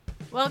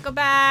Welcome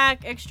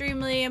back,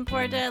 extremely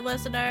important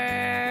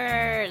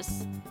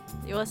listeners.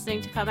 You're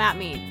listening to Come At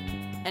Me,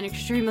 an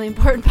extremely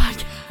important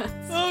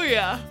podcast. Oh,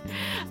 yeah.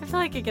 I feel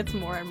like it gets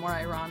more and more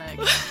ironic.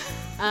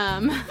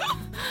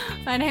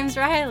 My name's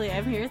Riley.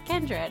 I'm here with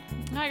Kindred.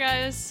 Hi,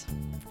 guys.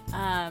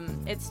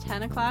 It's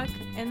 10 o'clock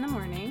in the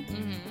morning,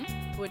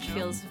 which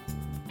feels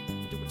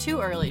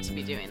too early to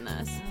be doing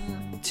this.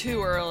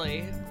 Too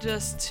early.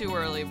 Just too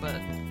early, but,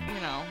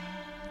 you know,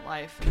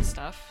 life and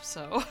stuff,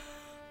 so.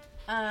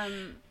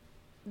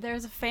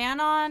 There's a fan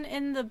on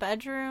in the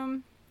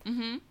bedroom,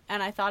 and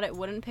I thought it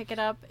wouldn't pick it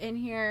up in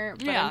here,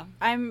 but yeah.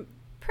 I'm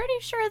pretty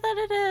sure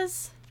that it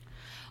is.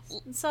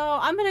 So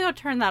I'm gonna go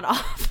turn that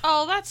off.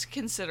 Oh, that's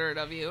considerate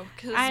of you,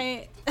 because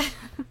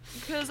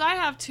I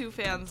have two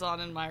fans on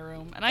in my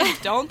room, and I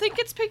don't think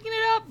it's picking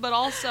it up, but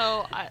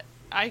also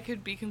I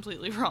could be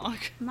completely wrong.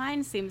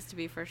 Mine seems to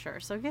be for sure,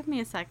 so give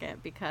me a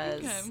second,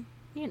 because,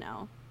 you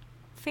know,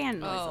 fan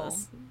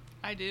noises. Oh,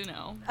 I do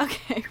know.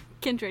 Okay,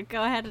 Kindred,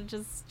 go ahead and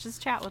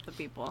just chat with the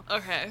people.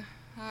 Okay.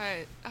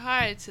 Hi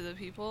to the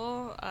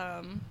people.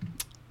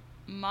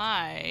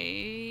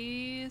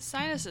 My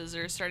sinuses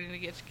are starting to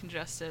get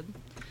congested.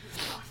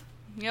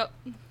 Yep.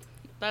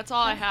 That's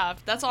all I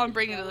have. That's all I'm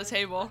bringing to the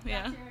table.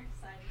 Yeah.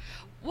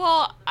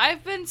 Well,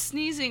 I've been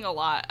sneezing a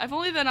lot. I've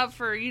only been up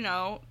for,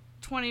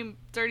 20,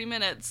 30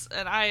 minutes,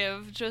 and I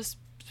have just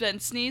been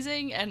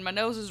sneezing, and my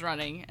nose is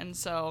running, and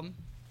so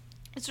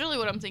it's really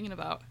what I'm thinking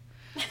about.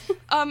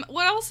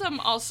 What else I'm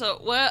also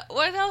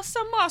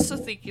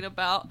thinking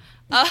about,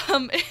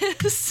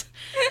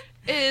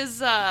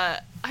 is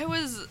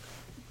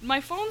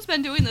my phone's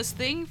been doing this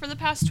thing for the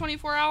past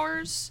 24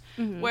 hours,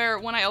 where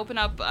when I open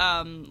up,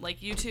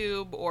 like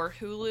YouTube or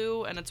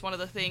Hulu, and it's one of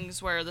the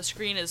things where the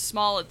screen is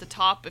small at the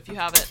top if you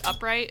have it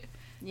upright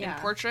in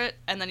portrait,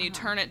 and then you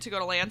turn it to go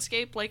to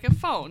landscape like a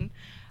phone.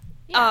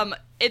 Yeah.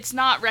 It's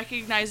not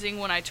recognizing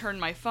when I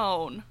turn my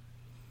phone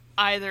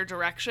either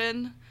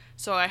direction,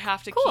 so I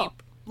have to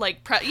keep,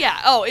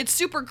 it's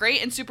super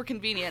great and super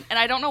convenient, and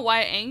I don't know why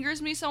it angers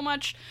me so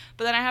much,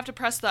 but then I have to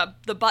press the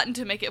button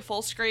to make it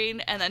full screen,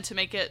 and then to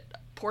make it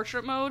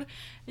portrait mode,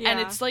 and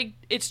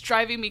it's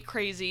driving me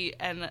crazy,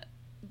 and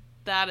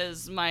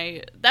that's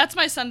my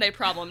Sunday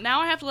problem. Now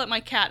I have to let my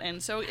cat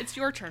in, so it's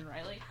your turn,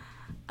 Riley.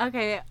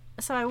 Okay,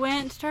 so I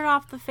went to turn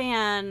off the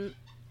fan,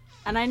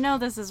 and I know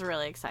this is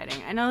really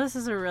exciting. I know this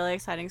is a really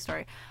exciting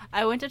story.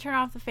 I went to turn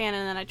off the fan,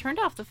 and then I turned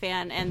off the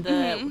fan, and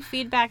the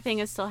feedback thing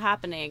is still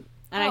happening.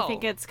 And I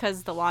think it's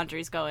because the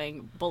laundry's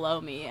going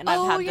below me, and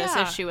I've had this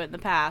issue in the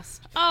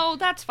past. Oh,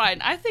 that's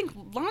fine. I think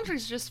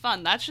laundry's just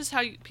fun. That's just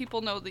how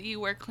people know that you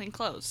wear clean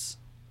clothes.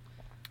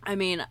 I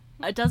mean,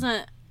 I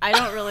don't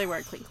really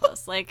wear clean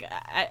clothes. Like,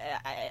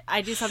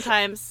 I do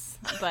sometimes,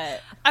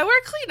 but... I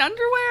wear clean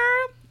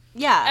underwear.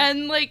 Yeah.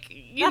 And,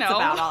 that's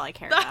about all I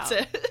care about. That's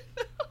it.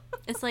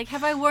 It's like,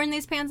 have I worn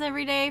these pants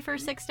every day for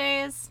 6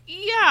 days?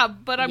 Yeah,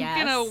 but I'm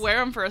gonna wear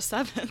them for a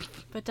 7th.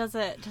 But does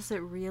it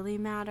really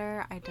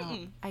matter? I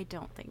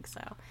don't think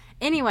so.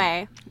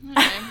 Anyway,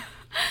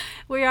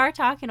 we are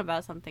talking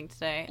about something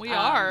today. We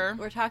are.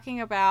 We're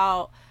talking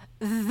about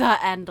The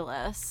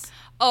Endless.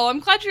 Oh, I'm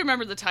glad you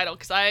remembered the title,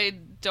 because I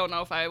don't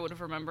know if I would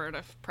have remembered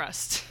if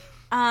pressed.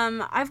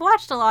 I've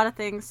watched a lot of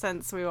things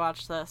since we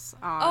watched this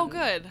on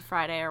good.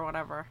 Friday or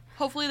whatever.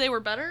 Hopefully they were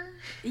better?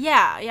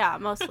 Yeah,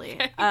 mostly.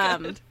 Okay,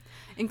 good.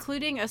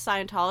 Including a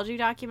Scientology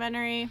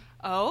documentary.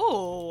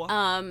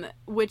 Oh.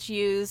 Which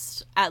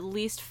used at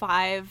least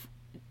 5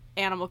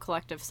 Animal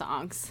Collective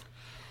songs.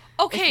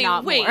 Okay,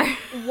 wait.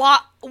 More.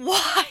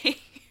 Why?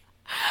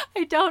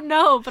 I don't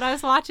know, but I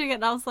was watching it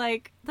and I was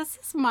like, this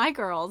is My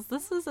Girls.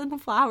 This is In the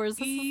Flowers.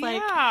 This is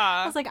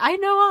I was like, I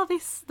know all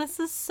these. This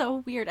is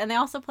so weird. And they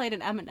also played an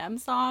Eminem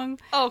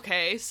song.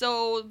 Okay,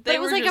 so but it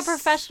was like a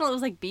professional. It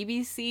was like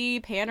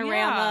BBC,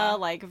 Panorama,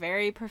 like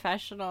very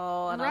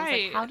professional. And I was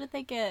like, how did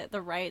they get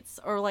the rights?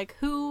 Or like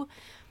who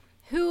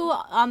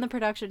on the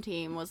production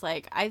team was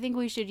like, I think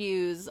we should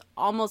use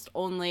almost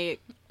only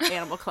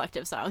Animal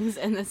Collective songs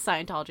in this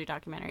Scientology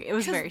documentary. It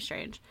was very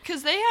strange.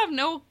 Because they have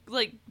no,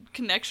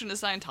 connection to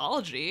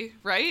Scientology,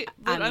 right?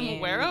 That I'm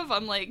aware of.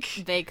 I'm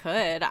like... They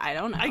could. I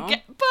don't know. But you,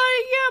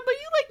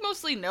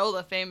 mostly know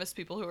the famous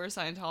people who are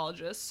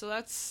Scientologists, so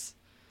that's...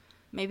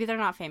 Maybe they're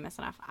not famous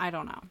enough. I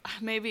don't know.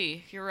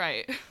 Maybe. You're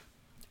right.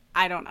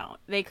 I don't know.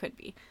 They could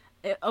be.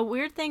 A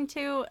weird thing,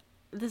 too...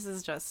 This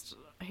is just...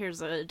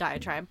 Here's a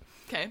diatribe.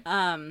 Okay.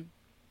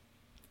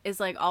 Is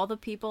like all the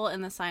people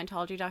in the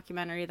Scientology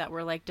documentary that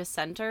were like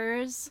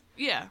dissenters.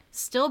 Yeah.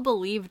 Still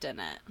believed in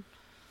it.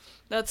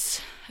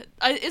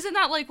 Isn't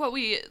that like what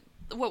we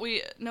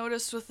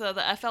noticed with the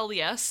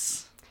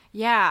FLDS?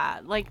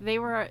 Yeah, like they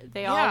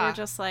all were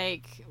just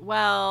like,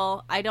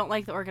 well, I don't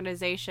like the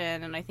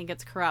organization and I think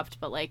it's corrupt,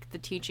 but like the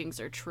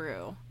teachings are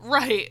true.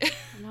 Right.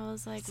 And I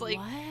was like, what?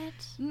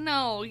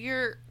 No,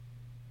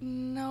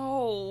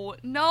 No,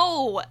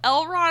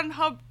 L. Ron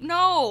Hubbard,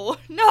 no.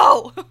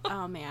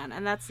 Oh, man,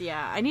 and that's,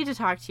 I need to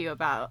talk to you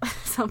about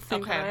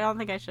something, but I don't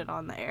think I should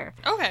on the air.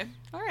 Okay,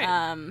 all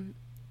right.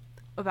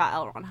 About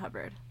L. Ron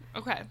Hubbard.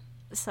 Okay.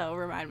 So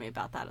remind me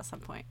about that at some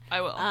point.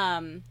 I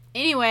will.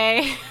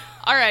 Anyway.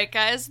 All right,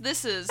 guys.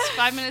 This is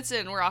 5 minutes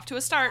in. We're off to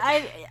a start.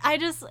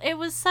 It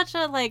was such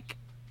a, like,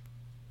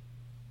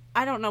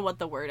 I don't know what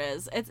the word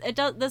is.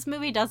 This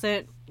movie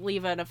doesn't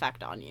leave an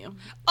effect on you.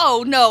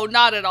 Oh, no,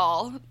 not at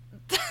all.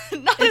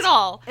 Not at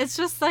all. It's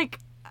just, like,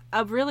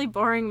 a really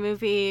boring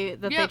movie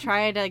that they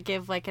try to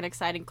give, like, an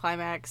exciting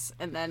climax,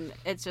 and then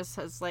it just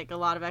has, like, a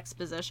lot of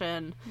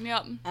exposition.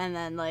 Yep. And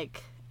then,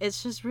 like,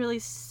 it's just really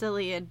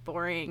silly and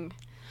boring.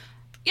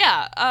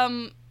 Yeah,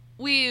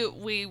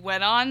 we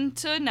went on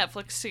to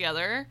Netflix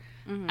together,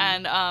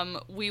 and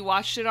we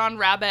watched it on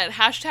Rabbit.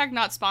 #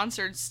 not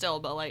sponsored still,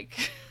 but,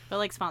 like... But,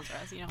 like, sponsor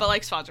us, you know? But,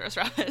 like, sponsor us,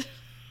 Rabbit.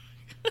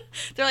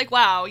 They're like,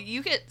 wow,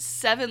 you get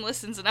 7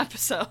 listens an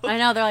episode. I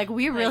know, they're like,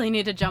 we really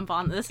need to jump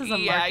on. This is a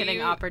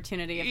marketing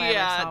opportunity if I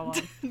ever saw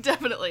one.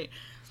 Definitely.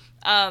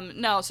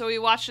 No, so we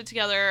watched it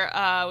together.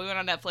 We went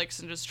on Netflix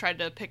and just tried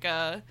to pick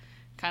a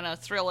kind of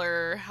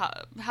thriller,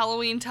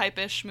 Halloween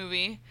type-ish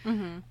movie.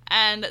 Mm-hmm.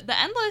 And The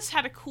Endless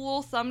had a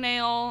cool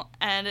thumbnail,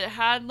 and it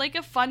had, like,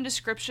 a fun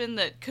description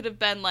that could have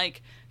been,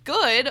 like,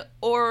 good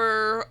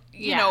or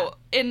you know,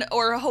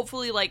 or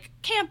hopefully, like,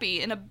 campy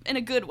in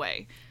a good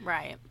way.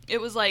 Right. It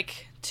was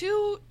like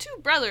two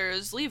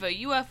brothers leave a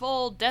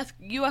UFO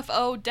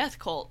death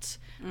cult.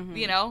 Mm-hmm.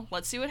 You know,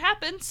 let's see what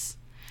happens.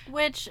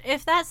 Which,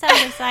 if that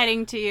sounds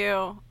exciting to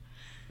you,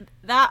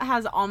 that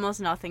has almost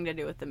nothing to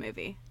do with the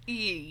movie.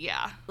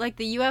 Yeah. Like,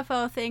 the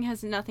UFO thing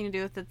has nothing to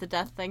do with it. The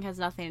death thing has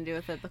nothing to do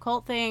with it. The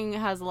cult thing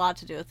has a lot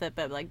to do with it,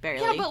 but, like,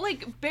 barely. Yeah, but,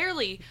 like,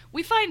 barely.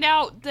 We find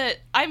out that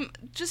I'm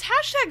just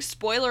 #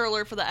 spoiler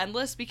alert for The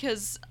Endless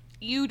because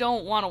you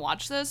don't want to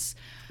watch this.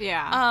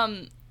 Yeah.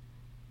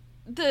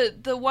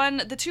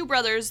 The two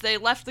brothers, they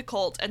left the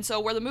cult, and so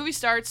where the movie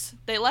starts,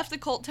 they left the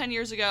cult 10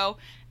 years ago,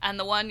 and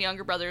the one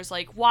younger brother is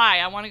like, why?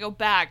 I want to go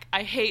back.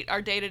 I hate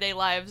our day-to-day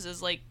lives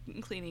as, like,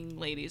 cleaning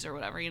ladies or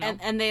whatever, you know?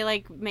 And they,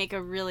 like, make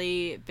a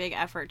really big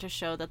effort to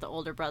show that the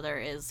older brother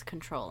is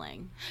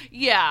controlling.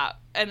 Yeah,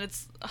 and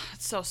it's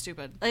so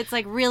stupid. It's,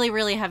 like, really,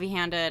 really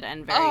heavy-handed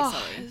and very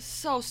silly. It's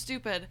so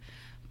stupid.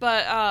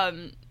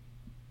 But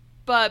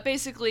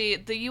basically,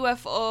 the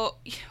UFO...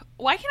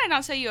 Why can I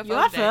not say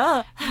UFO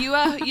today?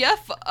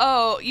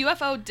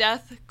 UFO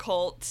death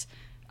cult,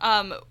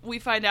 we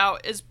find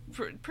out is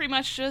pretty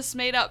much just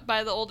made up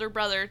by the older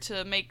brother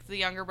to make the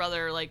younger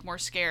brother, like, more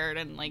scared.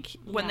 And, like,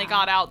 when they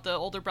got out, the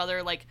older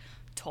brother, like,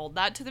 told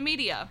that to the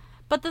media.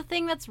 But the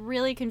thing that's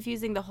really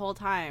confusing the whole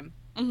time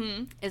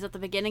is at the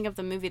beginning of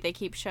the movie, they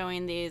keep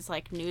showing these,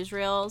 like,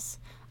 newsreels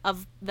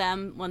of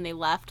them when they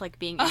left, like,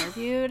 being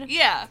interviewed.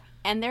 Yeah.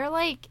 And they're,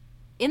 like,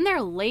 in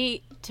their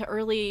late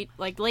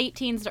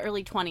teens to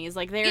early 20s.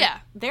 Like,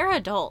 they're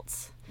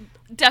adults.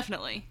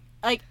 Definitely.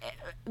 Like,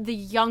 the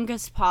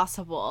youngest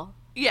possible.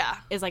 Yeah.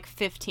 Is, like,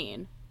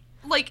 15.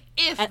 Like,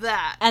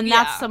 that. And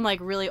that's some, like,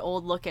 really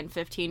old-looking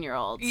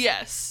 15-year-olds.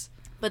 Yes.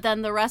 But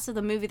then the rest of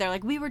the movie, they're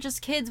like, we were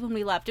just kids when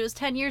we left. It was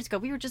 10 years ago.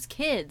 We were just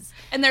kids.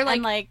 And they're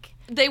like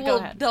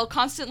they'll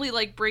constantly,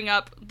 like, bring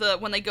up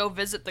when they go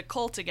visit the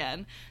cult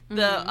again,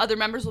 the other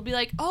members will be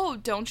like, oh,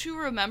 don't you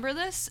remember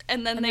this?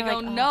 And then they go,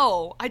 like,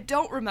 no, I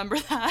don't remember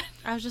that.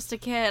 I was just a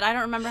kid. I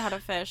don't remember how to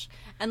fish.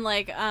 And,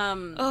 like,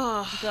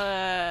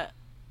 the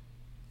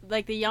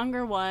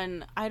younger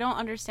one, I don't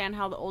understand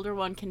how the older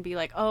one can be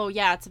like, oh,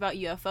 yeah, it's about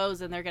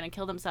UFOs and they're going to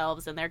kill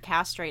themselves and they're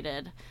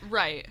castrated.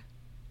 Right.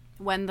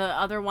 When the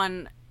other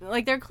one,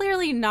 like, they're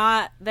clearly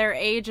not, their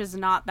age is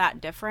not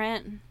that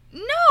different.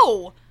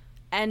 No!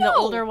 And the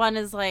older one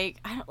is, like,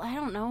 I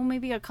don't know,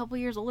 maybe a couple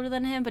years older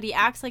than him, but he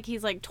acts like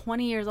he's, like,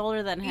 20 years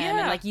older than him,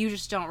 and, like, you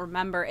just don't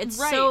remember. It's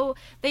so,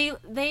 the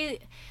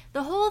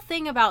whole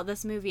thing about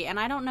this movie, and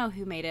I don't know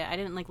who made it, I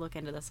didn't, like, look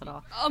into this at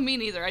all. Oh, me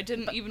neither. I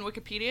didn't even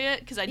Wikipedia it,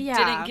 because I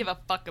didn't give a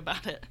fuck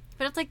about it.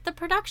 But it's, like, the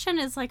production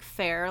is, like,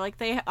 fair. Like,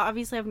 they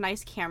obviously have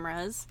nice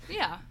cameras.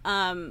 Yeah.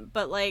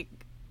 But, like,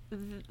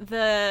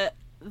 the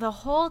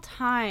whole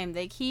time,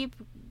 they keep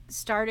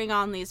starting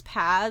on these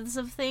paths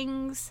of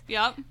things.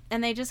 Yep.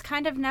 And they just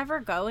kind of never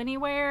go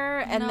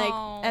anywhere. And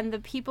and the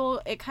people,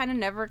 it kind of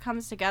never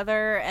comes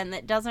together, and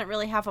it doesn't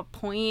really have a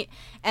point.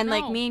 And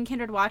like, me and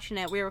Kindred watching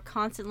it, we were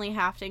constantly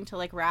having to,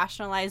 like,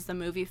 rationalize the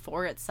movie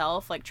for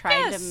itself, like,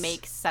 trying to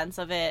make sense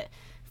of it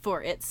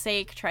for its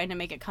sake, trying to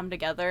make it come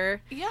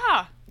together.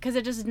 Yeah. Because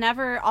it just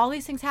never, all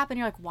these things happen,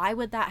 you're like, why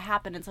would that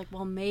happen? It's like,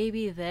 well,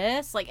 maybe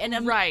this. Like, and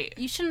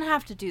you shouldn't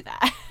have to do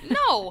that.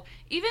 No,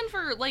 even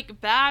for, like,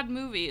 bad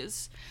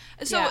movies.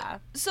 So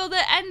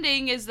the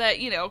ending is that,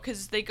 you know,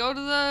 because they go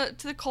to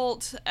the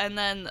cult, and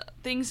then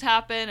things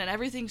happen, and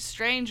everything's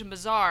strange and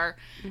bizarre.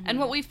 Mm-hmm. And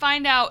what we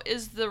find out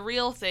is the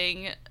real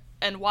thing,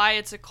 and why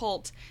it's a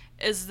cult,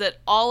 is that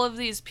all of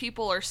these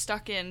people are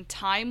stuck in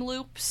time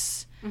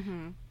loops,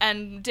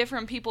 and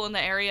different people in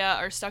the area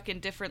are stuck in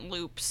different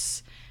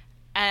loops.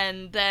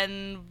 And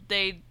then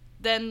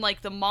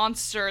like, the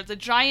monster, the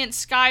giant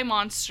sky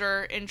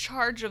monster in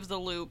charge of the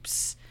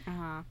loops,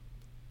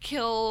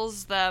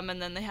 kills them,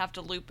 and then they have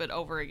to loop it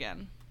over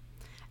again.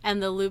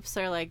 And the loops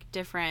are, like,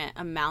 different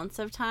amounts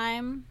of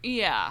time.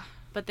 Yeah.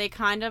 But they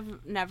kind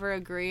of never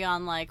agree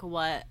on, like,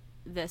 what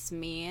this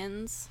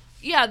means.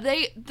 Yeah,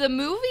 the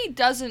movie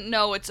doesn't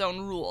know its own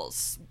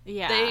rules.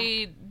 Yeah.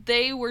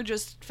 They were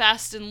just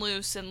fast and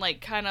loose and, like,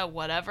 kind of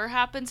whatever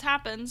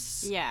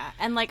happens. Yeah,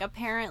 and, like,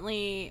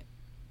 apparently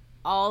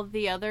all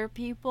the other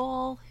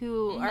people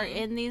who are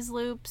in these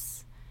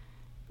loops,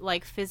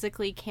 like,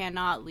 physically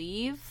cannot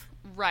leave.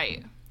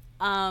 Right.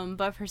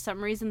 But for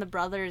some reason the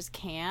brothers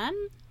can.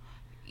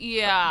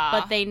 Yeah.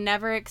 But they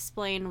never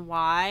explain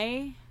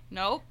why.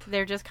 Nope.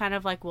 They're just kind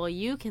of like, well,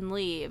 you can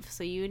leave,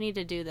 so you need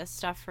to do this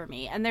stuff for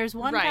me. And there's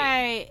one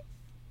guy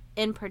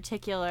in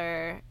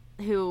particular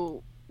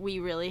who we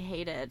really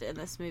hated in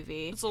this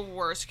movie. It's the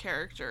worst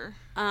character.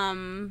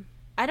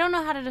 I don't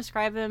know how to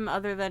describe him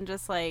other than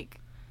just, like...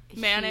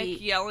 Manic,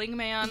 yelling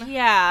man.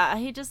 Yeah,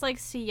 he just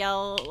likes to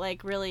yell,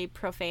 like, really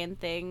profane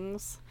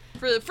things.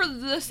 For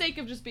the sake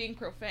of just being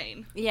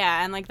profane.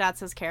 Yeah, and, like, that's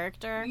his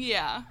character.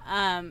 Yeah.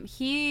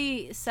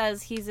 He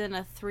says he's in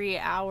a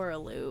 3-hour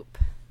loop.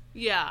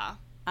 Yeah.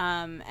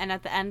 And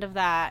at the end of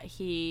that,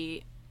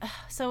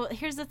 so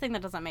here's the thing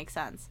that doesn't make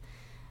sense.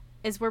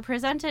 Is we're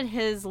presented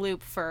his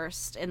loop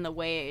first in the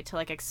way to,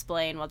 like,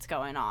 explain what's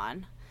going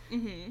on.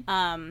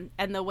 Mm-hmm.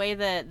 And the way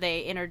that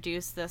they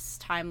introduce this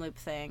time loop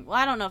thing, well,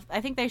 I don't know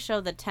I think they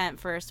show the tent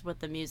first with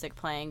the music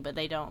playing, but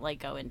they don't, like,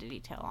 go into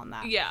detail on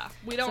that. Yeah.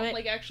 We don't,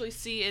 like, actually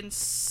see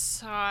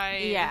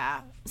inside.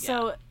 Yeah.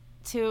 So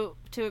to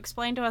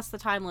explain to us the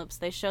time loops,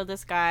 they show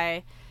this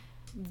guy.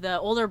 The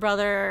older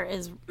brother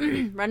is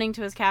running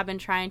to his cabin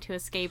trying to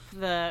escape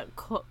the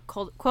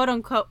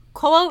quote-unquote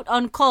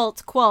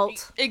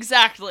cult.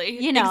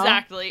 Exactly. You know.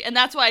 Exactly. And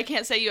that's why I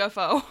can't say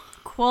UFO.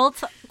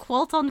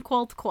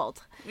 Quote-unquote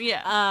cult.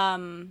 Yeah.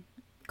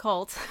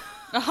 Cult.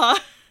 Uh-huh.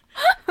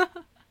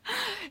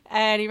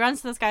 And he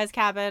runs to this guy's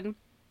cabin,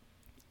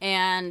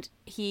 and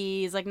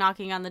he's, like,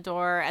 knocking on the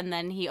door, and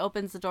then he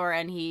opens the door,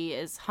 and he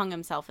is hung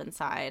himself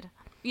inside.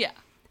 Yeah.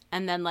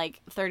 And then,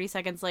 like, 30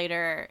 seconds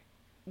later...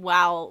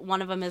 while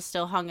one of them is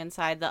still hung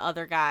inside, the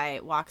other guy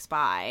walks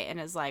by and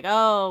is like,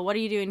 oh, what are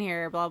you doing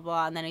here, blah,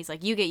 blah. And then he's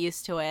like, you get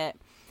used to it.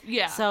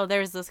 Yeah. So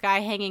there's this guy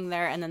hanging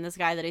there, and then this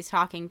guy that he's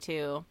talking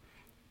to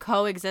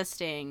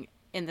coexisting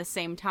in the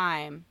same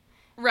time.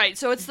 Right.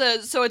 So it's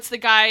the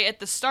guy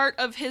at the start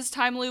of his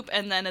time loop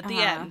and then at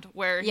the end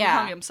where he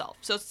hung himself.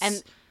 So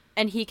it's...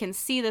 And he can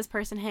see this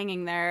person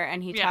hanging there,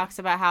 and he talks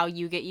about how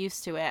you get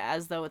used to it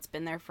as though it's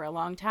been there for a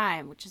long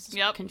time, which is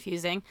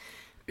confusing.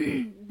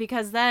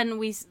 Because then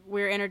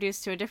we're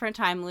introduced to a different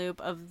time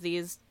loop of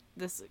this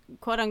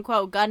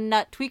quote-unquote gun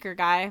nut tweaker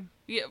guy.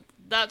 Yeah,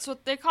 that's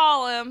what they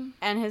call him.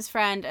 And his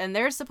friend, and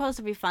they're supposed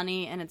to be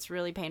funny, and it's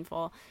really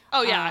painful.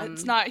 Oh yeah,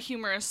 it's not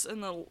humorous in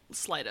the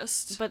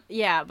slightest. But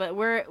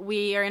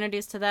we are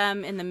introduced to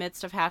them in the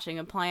midst of hatching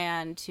a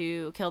plan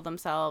to kill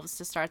themselves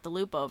to start the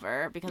loop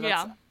over, because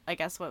that's, I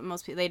guess, what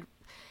most people...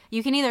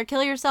 You can either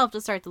kill yourself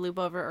to start the loop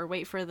over, or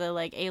wait for the,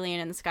 like,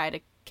 alien in the sky to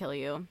kill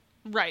you.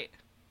 Right.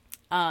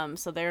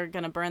 So they're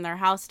going to burn their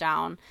house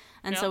down.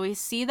 And so we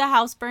see the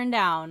house burn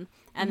down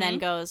and then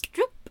goes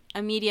droop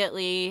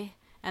immediately,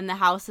 and the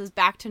house is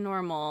back to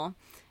normal.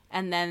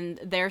 And then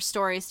their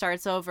story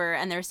starts over,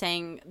 and they're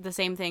saying the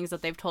same things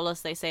that they've told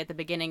us they say at the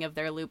beginning of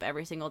their loop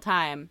every single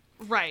time.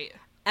 Right.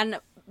 And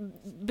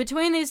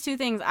between these two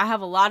things, I have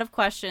a lot of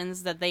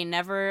questions that they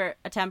never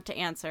attempt to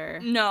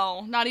answer.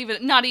 No, not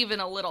even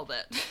a little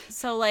bit.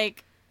 So,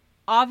 like...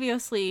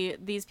 obviously,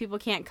 these people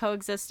can't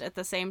coexist at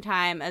the same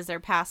time as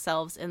their past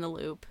selves in the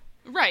loop.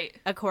 Right.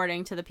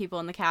 According to the people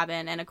in the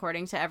cabin and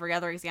according to every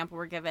other example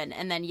we're given.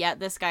 And then yet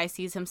this guy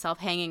sees himself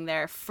hanging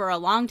there for a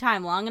long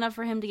time, long enough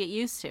for him to get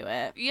used to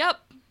it. Yep.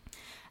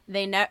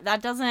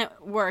 That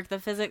doesn't work. They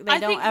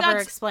don't ever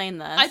explain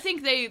this. I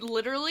think they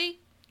literally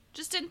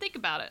just didn't think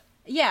about it.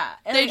 Yeah.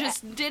 They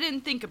just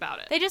didn't think about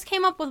it. They just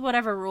came up with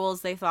whatever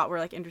rules they thought were,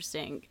 like,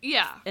 interesting.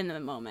 Yeah. In the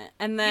moment.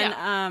 And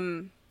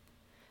then,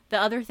 the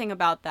other thing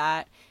about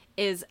that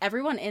is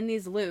everyone in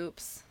these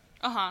loops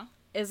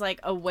is, like,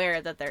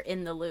 aware that they're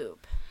in the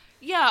loop.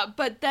 Yeah,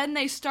 but then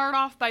they start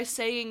off by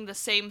saying the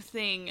same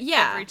thing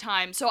every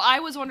time. So I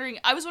was wondering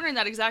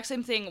that exact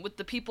same thing with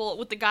the people,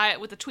 with the guy,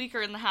 with the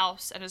tweaker in the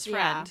house and his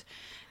friend,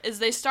 is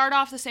they start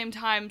off the same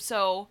time,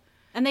 so...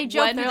 And they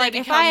joke, they're like,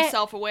 become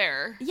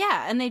self-aware.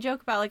 Yeah, and they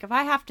joke about, like, if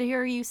I have to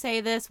hear you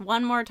say this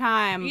one more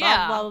time,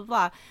 blah, blah, blah,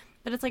 blah.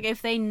 But it's like,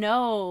 if they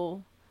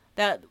know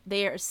that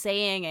they are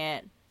saying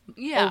it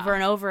over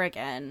and over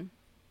again,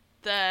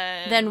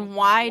 then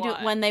why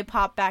when they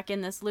pop back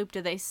in this loop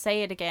do they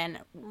say it again?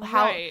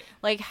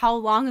 How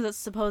long is it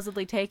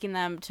supposedly taking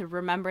them to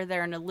remember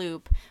they're in a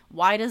loop?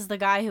 Why does the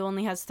guy who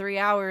only has 3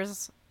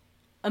 hours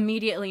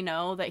immediately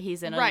know that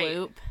he's in a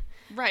loop?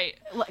 Right.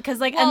 Because,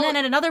 like, and then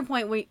at another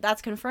point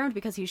that's confirmed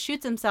because he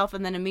shoots himself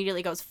and then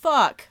immediately goes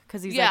fuck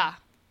because he's like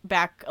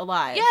back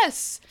alive.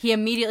 Yes. He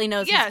immediately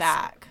knows he's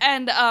back.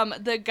 And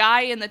the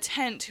guy in the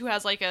tent who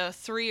has, like, a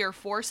 3 or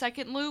 4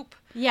 second loop.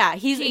 Yeah,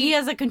 he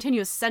has a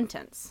continuous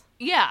sentence.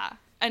 Yeah,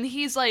 and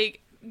he's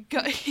like,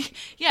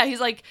 he's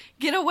like,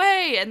 get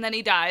away, and then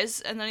he dies,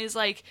 and then he's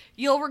like,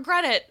 you'll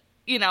regret it,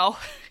 you know.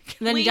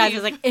 And then he dies.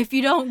 He's like, if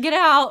you don't get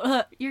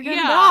out, you're gonna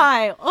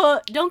die.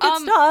 Don't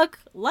get stuck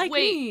like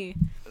me.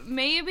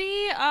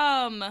 maybe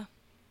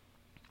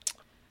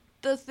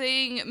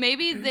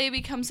maybe they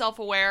become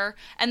self-aware,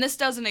 and this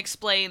doesn't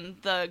explain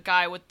the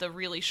guy with the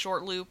really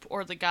short loop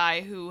or the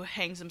guy who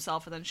hangs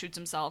himself and then shoots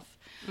himself.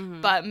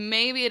 Mm-hmm. But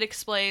maybe it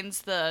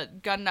explains the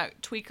gun nut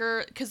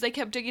tweaker, because they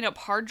kept digging up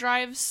hard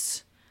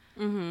drives,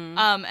 mm-hmm.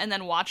 And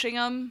then watching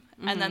them,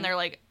 mm-hmm. and then they're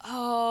like,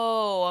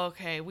 oh,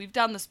 okay, we've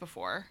done this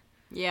before.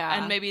 Yeah.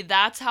 And maybe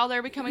that's how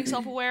they're becoming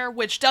self-aware,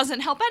 which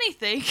doesn't help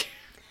anything.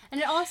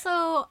 And it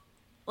also,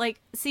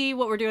 like, see,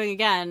 what we're doing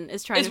again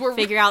is trying to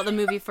figure out the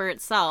movie for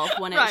itself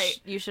when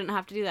you shouldn't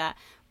have to do that.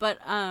 But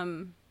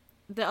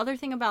the other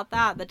thing about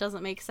that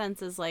doesn't make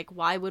sense is, like,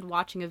 why would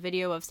watching a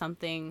video of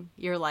something,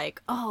 you're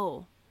like,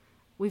 oh,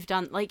 we've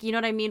done, like, you know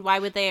what I mean? Why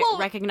would they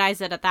recognize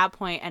it at that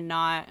point and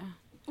not?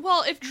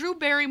 Well, if Drew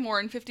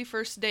Barrymore in 50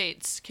 First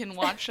Dates can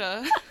watch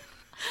a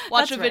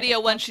video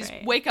when she's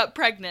wake up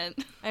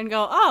pregnant and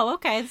go, oh,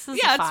 okay, this is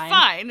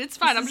fine. It's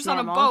fine. I'm just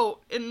normal. On a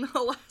boat in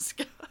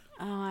Alaska.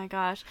 Oh my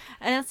gosh.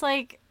 And it's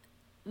like,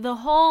 the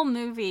whole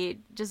movie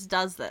just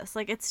does this.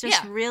 Like, it's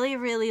just really,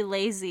 really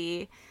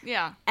lazy.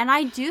 Yeah. And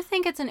I do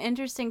think it's an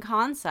interesting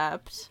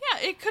concept.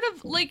 Yeah, it could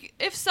have, like,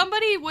 if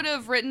somebody would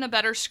have written a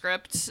better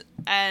script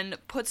and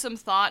put some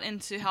thought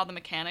into how the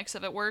mechanics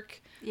of it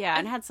work. Yeah,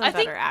 and had some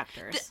better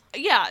actors.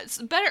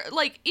 It's better,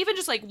 like, even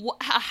just, like,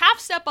 a half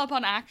step up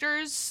on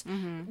actors,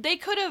 mm-hmm. they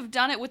could have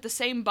done it with the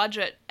same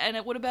budget, and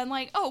it would have been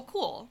like, oh,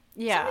 cool.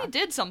 Yeah. Somebody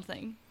did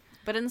something.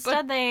 But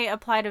instead, they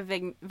applied a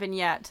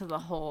vignette to the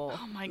whole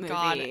Oh my movie.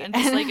 God, and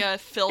just like a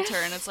filter,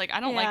 and it's like,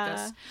 I don't like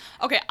this.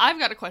 Okay, I've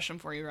got a question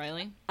for you,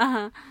 Riley.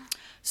 Uh-huh.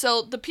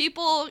 So the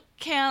people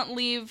can't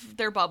leave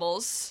their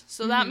bubbles,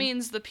 so that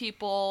means the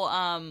people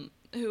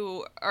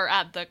who are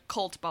at the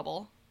cult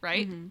bubble,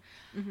 right?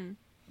 Mm-hmm. Mm-hmm.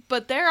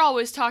 But they're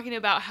always talking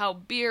about how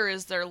beer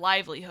is their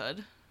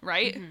livelihood,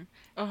 right? Mm-hmm.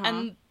 Uh-huh.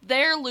 And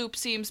their loop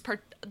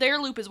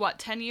is what,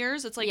 10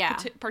 years? It's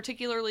like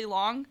particularly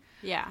long?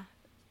 Yeah.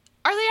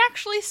 Are they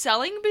actually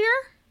selling beer?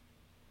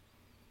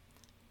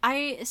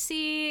 There's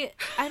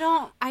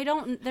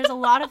a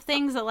lot of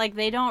things that, like,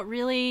 they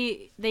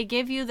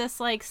give you this,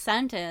 like,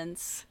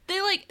 sentence.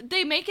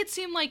 They make it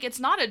seem like it's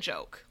not a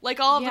joke. Like,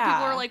 all of the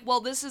people are like,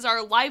 well, this is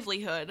our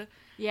livelihood.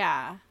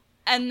 Yeah.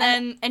 And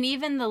then... And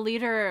even the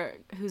leader,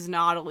 who's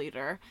not a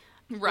leader,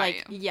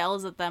 like,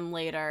 yells at them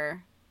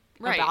later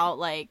about,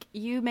 like,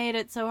 you made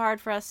it so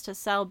hard for us to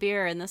sell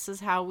beer, and this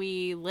is how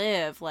we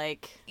live.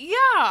 Like,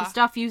 the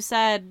stuff you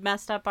said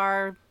messed up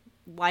our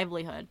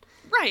livelihood.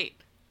 Right.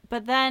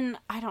 But then,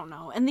 I don't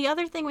know. And the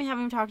other thing we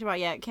haven't even talked about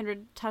yet,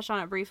 Kindred touched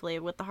on it briefly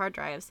with the hard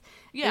drives,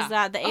 is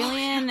that the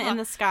alien in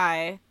the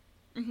sky,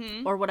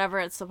 or whatever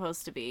it's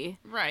supposed to be,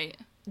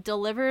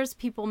 delivers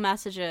people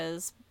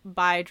messages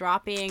by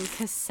dropping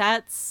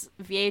cassettes,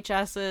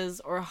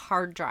 VHSs, or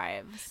hard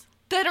drives.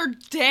 That are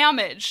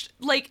damaged.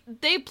 Like,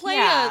 they play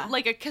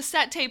a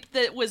cassette tape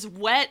that was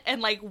wet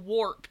and, like,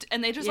 warped,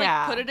 and they just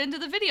like put it into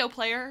the video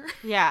player.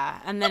 Yeah,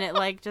 and then it,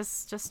 like,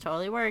 just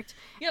totally worked.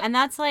 Yep. And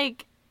that's,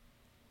 like,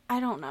 I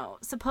don't know.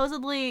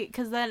 Supposedly,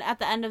 because then at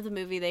the end of the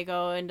movie, they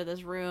go into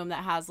this room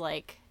that has,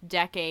 like,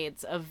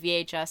 decades of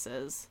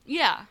VHSs.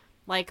 Yeah.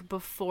 Like,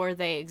 before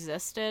they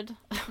existed.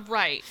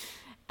 Right.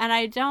 And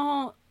I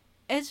don't...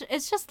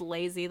 It's just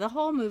lazy. The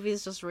whole movie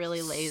is just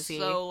really lazy.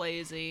 So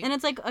lazy. And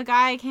it's like a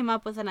guy came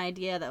up with an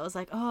idea that was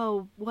like,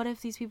 oh, what if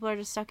these people are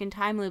just stuck in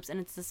time loops, and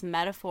it's this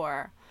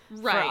metaphor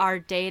for our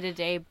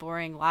day-to-day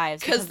boring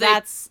lives. Because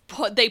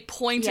they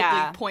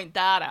pointedly point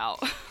that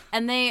out.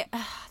 And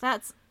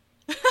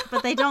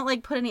but they don't,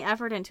 like, put any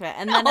effort into it.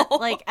 And then,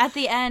 like, at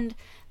the end,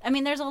 I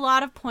mean, there's a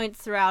lot of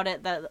points throughout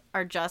it that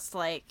are just,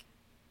 like,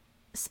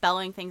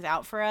 spelling things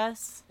out for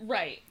us.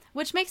 Right.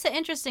 Which makes it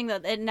interesting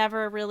that it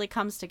never really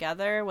comes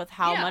together with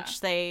how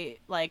much they,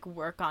 like,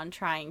 work on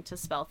trying to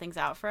spell things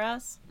out for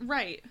us.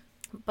 Right.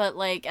 But,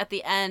 like, at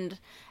the end,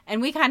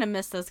 and we kind of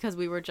missed this because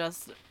we were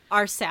just,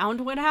 our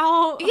sound went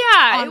out.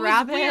 Yeah, it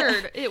was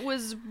weird. It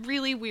was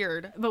really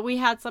weird. But we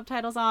had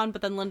subtitles on,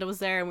 but then Linda was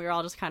there, and we were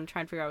all just kind of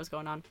trying to figure out what was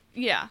going on.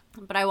 Yeah.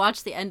 But I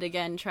watched the end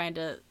again, trying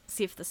to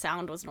see if the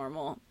sound was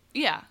normal.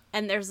 Yeah.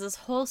 And there's this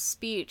whole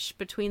speech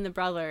between the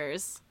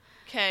brothers.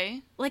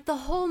 Okay. Like, the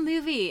whole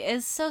movie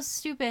is so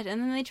stupid,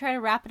 and then they try to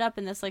wrap it up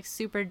in this, like,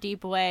 super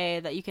deep way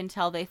that you can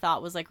tell they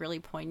thought was, like, really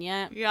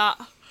poignant. Yeah.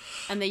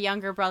 And the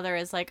younger brother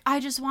is like,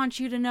 I just want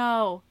you to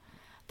know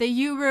that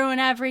you ruin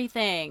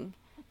everything,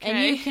 and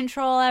you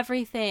control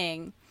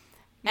everything,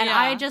 and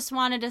I just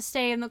wanted to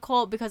stay in the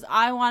cult because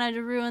I wanted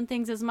to ruin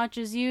things as much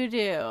as you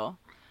do.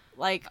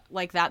 Like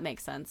that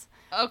makes sense.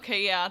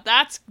 Okay, yeah,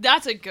 that's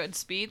a good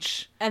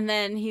speech. And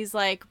then he's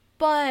like,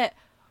 but...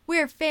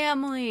 we're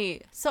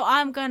family, so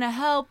I'm gonna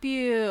help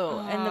you.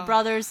 And the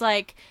brother's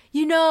like,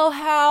 you know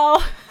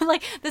how...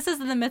 like, this is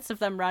in the midst of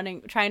them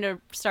running, trying to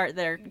jumpstart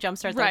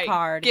their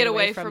car to get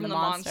away from the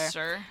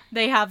monster.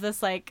 They have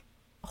this, like,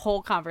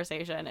 whole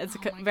conversation. It's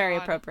very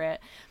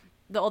appropriate.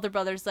 The older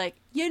brother's like,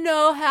 you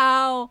know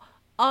how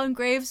on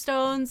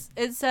gravestones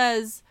it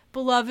says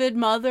beloved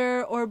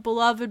mother or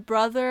beloved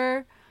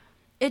brother?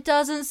 It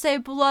doesn't say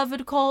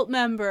beloved cult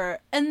member,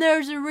 and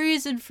there's a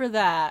reason for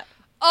that.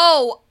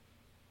 Oh,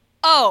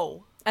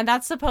 Oh. And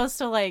that's supposed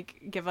to,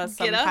 like, give us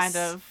some kind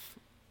of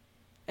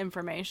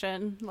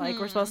information. Like,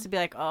 we're supposed to be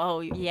like,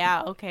 oh,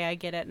 yeah, okay, I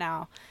get it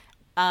now.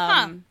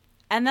 And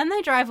then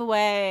they drive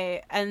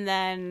away, and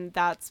then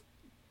that's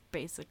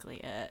basically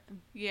it.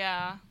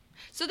 Yeah.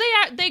 So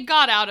they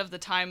got out of the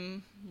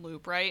time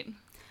loop, right?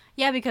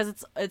 Yeah,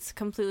 because it's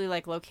completely,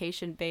 like,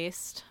 location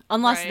based.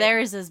 Unless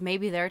theirs is,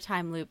 maybe their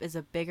time loop is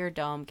a bigger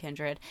dome,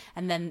 Kindred,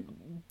 and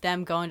then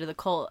them going to the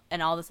cult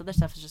and all this other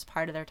stuff is just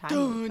part of their time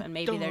loop, and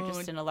maybe they're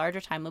just in a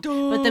larger time loop.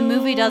 But the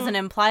movie doesn't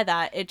imply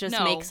that. It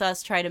just makes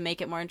us try to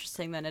make it more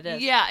interesting than it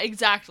is. Yeah,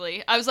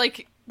 exactly. I was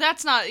like,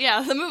 that's not...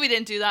 Yeah, the movie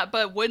didn't do that,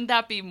 but wouldn't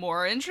that be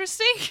more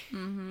interesting?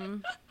 Mm-hmm.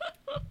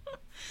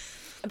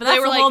 But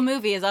that's the whole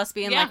movie, is us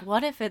being like,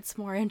 what if it's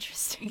more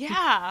interesting?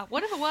 Yeah,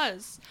 what if it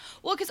was?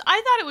 Well, because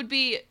I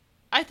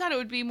thought it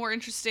would be more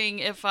interesting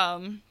if,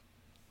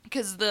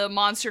 because the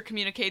monster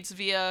communicates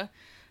via,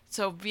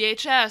 so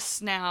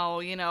VHS now,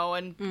 you know,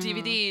 and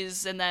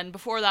DVDs, and then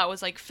before that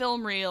was, like,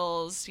 film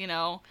reels, you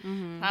know,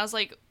 and I was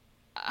like,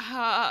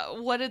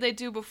 what did they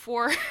do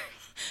before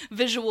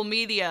visual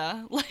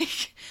media?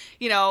 Like,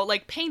 you know,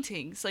 like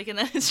paintings, like, and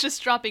then it's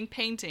just dropping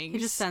paintings. He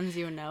just sends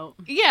you a note.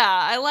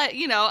 Yeah,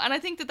 you know, and I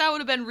think that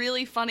would have been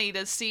really funny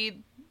to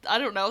see, I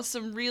don't know,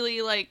 some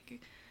really,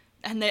 like...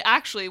 And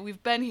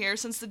we've been here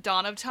since the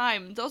dawn of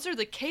time. Those are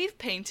the cave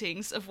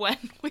paintings of when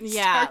we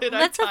started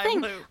our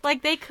time loop.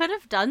 Like, they could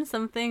have done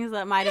some things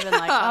that might have been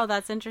like, oh,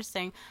 that's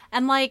interesting.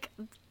 And, like,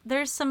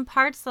 there's some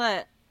parts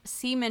that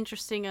seem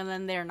interesting and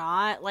then they're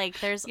not. Like,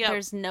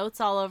 there's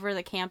notes all over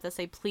the camp that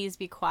say, please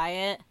be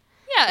quiet.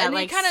 Yeah, that, and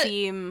like, they kind of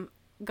seem...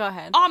 Go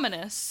ahead.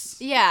 Ominous.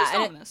 Yeah.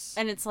 Ominous.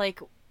 And it's like...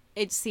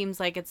 It seems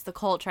like it's the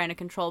cult trying to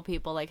control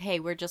people, like, hey,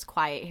 we're just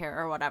quiet here,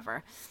 or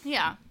whatever.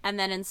 Yeah. And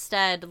then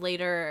instead,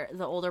 later,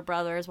 the older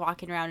brother is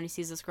walking around and he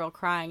sees this girl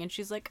crying, and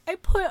she's like, I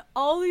put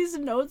all these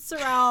notes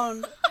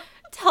around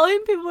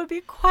telling people to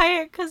be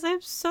quiet because I'm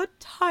so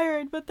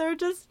tired, but they're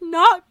just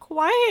not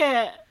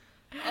quiet.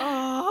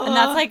 And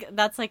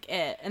that's like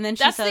it. And then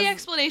that's the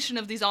explanation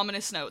of these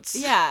ominous notes.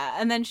 Yeah,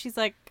 and then she's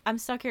like, I'm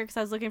stuck here because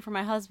I was looking for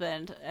my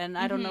husband, and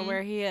I don't know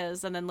where he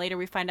is. And then later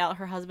we find out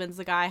her husband's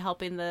the guy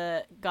helping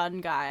the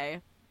gun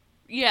guy.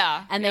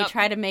 Yeah. And they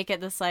try to make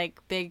it this, like,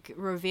 big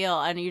reveal,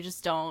 and you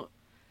just don't,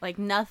 like,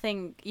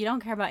 nothing, you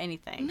don't care about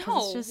anything. No,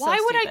 it's just why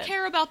so would stupid. I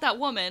care about that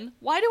woman?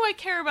 Why do I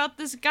care about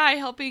this guy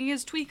helping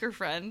his tweaker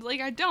friend?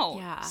 Like, I don't.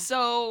 Yeah.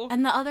 So...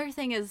 And the other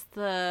thing is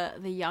the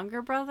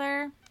younger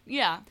brother.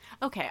 Yeah.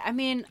 Okay, I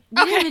mean,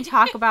 we didn't even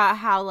talk about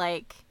how,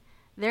 like...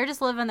 They're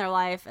just living their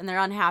life, and they're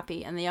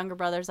unhappy, and the younger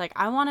brother's like,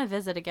 I want to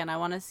visit again. I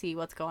want to see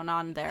what's going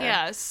on there.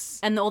 Yes.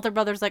 And the older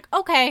brother's like,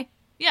 okay.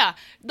 Yeah.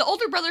 The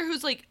older brother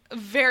who's, like,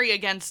 very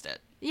against it.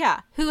 Yeah.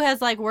 Who has,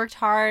 like, worked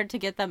hard to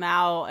get them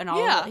out and all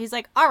of that. He's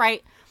like, all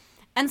right.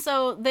 And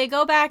so they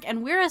go back,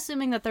 and we're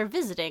assuming that they're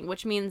visiting,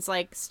 which means,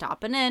 like,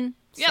 stopping in,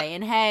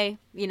 saying hey,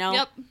 you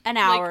know, an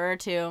hour or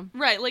two.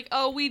 Right. Like,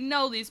 oh, we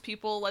know these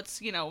people.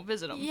 Let's, you know,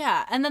 visit them.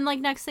 Yeah. And then, like,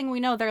 next thing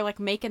we know, they're, like,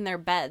 making their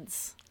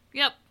beds.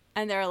 Yep.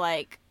 And they're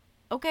like,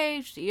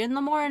 okay, see you in the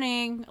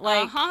morning.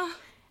 Like,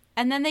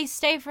 and then they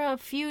stay for a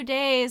few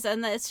days,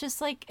 and it's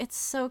just, like, it's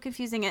so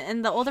confusing.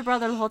 And the older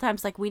brother the whole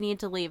time's like, we need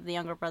to leave. The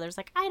younger brother's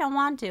like, I don't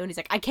want to. And he's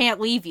like, I can't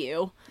leave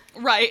you.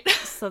 Right.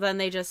 So then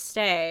they just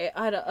stay.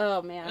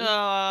 Oh,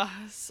 man.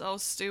 So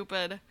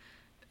stupid.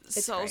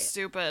 It's so great.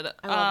 Stupid.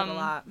 I love it a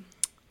lot.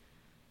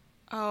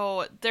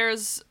 Oh,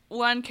 there's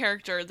one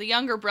character, the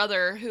younger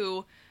brother,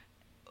 who,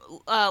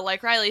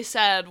 like Riley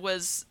said,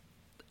 was...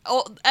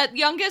 at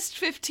youngest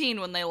 15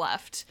 when they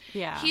left.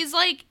 Yeah. He's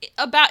like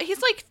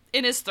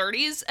in his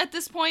 30s at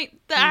this point,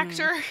 the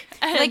actor.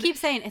 And they keep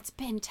saying it's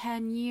been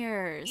 10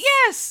 years.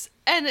 Yes.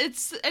 And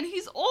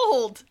he's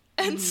old.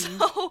 And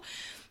so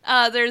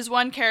there's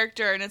one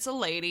character, and it's a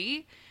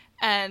lady,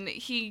 and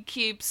he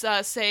keeps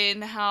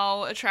saying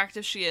how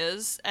attractive she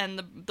is, and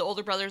the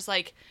older brother's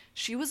like,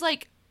 she was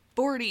like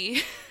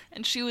 40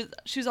 and she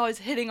was always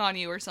hitting on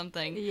you or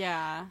something.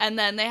 Yeah. And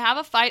then they have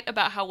a fight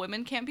about how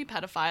women can't be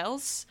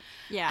pedophiles.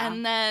 Yeah.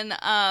 And then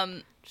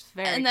just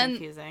very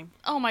confusing.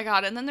 Oh my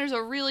god, and then there's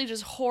a really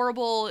just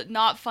horrible,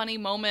 not funny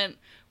moment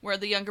where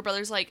the younger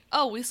brother's like,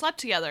 "Oh, we slept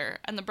together."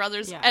 And the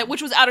brothers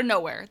which was out of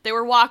nowhere. They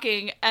were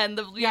walking and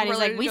the younger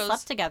brother like, "We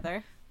slept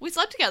together." We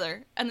slept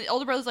together. And the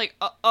older brother's like,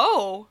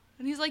 "Oh."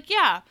 And he's like,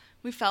 "Yeah,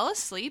 we fell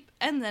asleep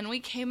and then we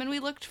came and we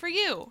looked for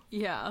you."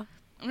 Yeah.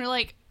 And we're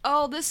like,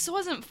 "Oh, this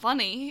wasn't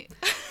funny."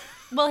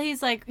 Well,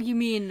 he's like, "You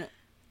mean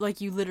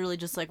like you literally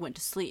just like went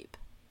to sleep?"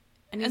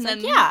 And he's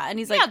like, "Yeah." And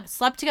he's like,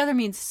 "Slept together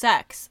means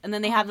sex." And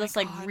then they have this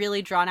like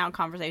really drawn out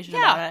conversation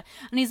about it.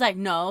 And he's like,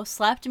 "No,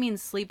 slept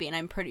means sleeping,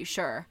 I'm pretty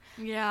sure."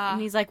 Yeah.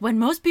 And he's like, "When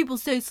most people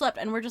say slept."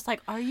 And we're just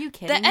like, "Are you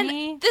kidding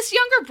me?" And this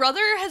younger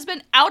brother has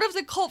been out of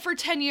the cult for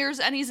 10 years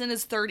and he's in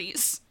his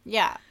 30s.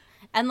 Yeah.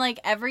 And, like,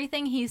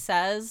 everything he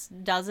says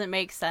doesn't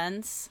make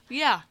sense.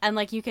 Yeah. And,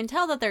 like, you can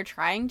tell that they're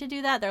trying to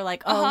do that. They're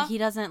like, oh, he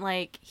doesn't,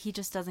 like, he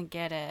just doesn't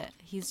get it.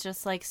 He's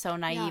just, like, so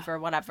naive or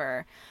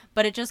whatever.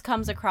 But it just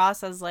comes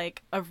across as,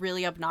 like, a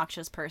really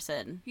obnoxious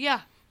person.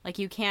 Yeah. Like,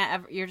 you can't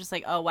ever, you're just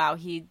like, oh, wow,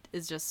 he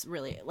is just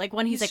really, like,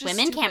 when he's like,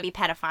 women stupid. Can't be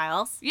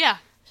pedophiles. Yeah.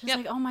 She's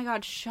like, oh my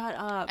god, shut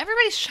up.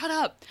 Everybody shut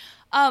up.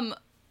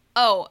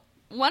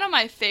 One of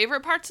my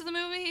favorite parts of the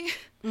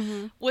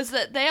movie was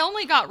that they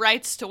only got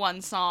rights to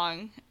one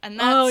song, and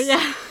that's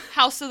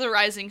House of the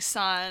Rising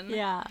Sun.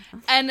 Yeah.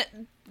 And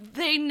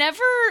they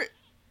never,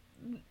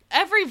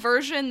 every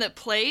version that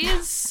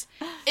plays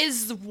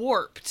is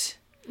warped.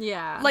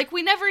 Yeah. Like,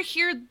 we never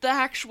hear the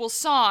actual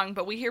song,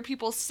 but we hear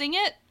people sing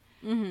it,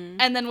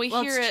 and then we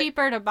hear it's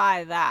cheaper to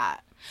buy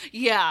that.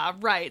 Yeah,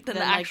 right, than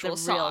the like, actual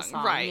the real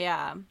song. Right.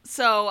 Yeah.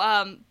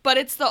 So, but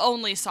it's the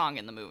only song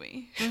in the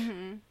movie.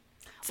 Mm-hmm.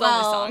 It's the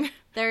only song.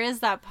 There is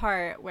that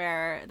part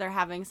where they're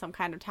having some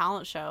kind of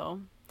talent show.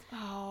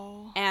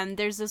 Oh. And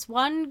there's this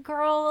one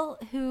girl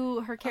who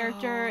her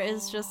character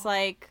is just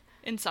like...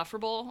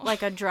 insufferable.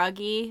 Like a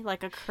druggie,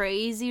 like a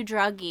crazy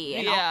druggie.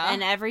 And,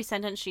 and every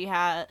sentence she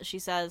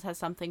says has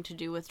something to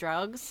do with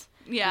drugs.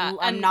 Yeah.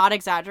 I'm not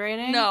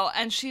exaggerating. No,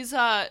 and she's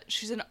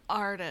an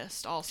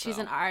artist also. She's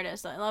an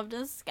artist. I love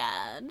to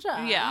sketch.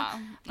 Yeah.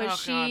 But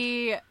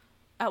she...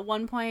 At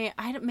one point,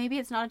 maybe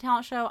it's not a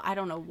talent show. I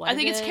don't know what I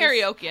think it's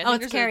karaoke. I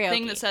think it's there's karaoke. a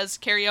thing that says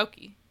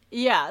karaoke.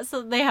 Yeah,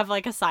 so they have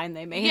like a sign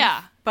they made.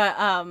 Yeah. But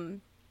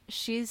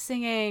she's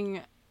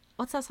singing,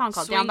 what's that song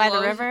called? Swing Down by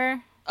Low. the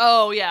River?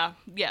 Oh, yeah.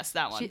 Yes,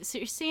 that one.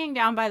 She's singing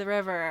Down by the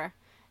River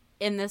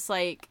in this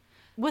like,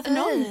 with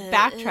no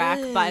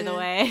backtrack, by the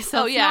way.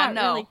 So it's not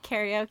really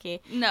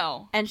karaoke.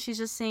 No. And she's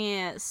just singing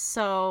it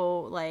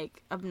so,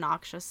 like,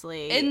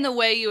 obnoxiously. In the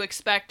way you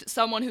expect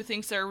someone who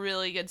thinks they're a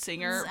really good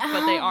singer,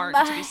 but they aren't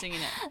to be singing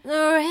it. The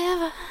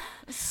river.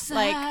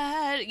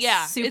 Like,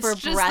 yeah. Super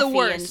it's just breathy the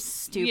worst. and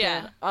stupid.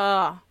 Yeah.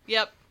 Ugh.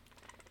 Yep.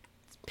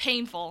 It's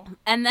painful.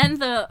 And then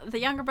the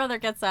younger brother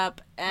gets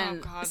up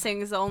and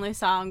sings the only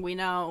song we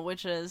know,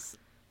 which is...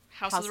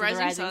 House of the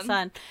Rising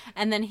Sun.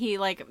 And then he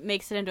like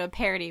makes it into a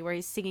parody where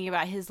he's singing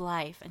about his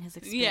life and his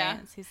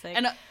experience. He's like,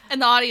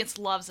 and the audience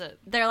loves it.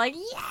 They're like,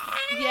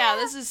 yeah,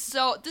 this is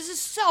so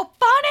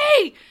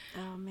funny.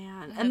 Oh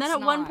man. And then at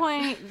one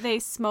point they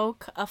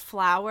smoke a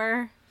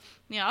flower.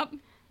 Yep.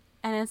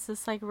 And it's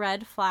this like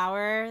red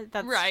flower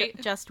that's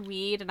just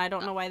weed, and I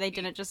don't know why they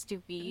didn't just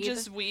do weed.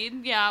 Just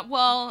weed, yeah.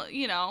 Well,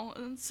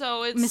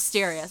 so it's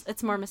mysterious.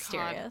 It's more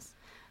mysterious.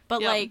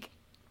 But like,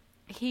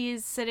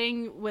 he's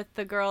sitting with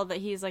the girl that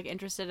he's like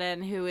interested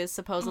in, who is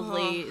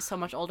supposedly so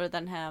much older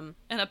than him,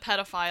 and a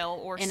pedophile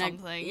or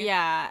something.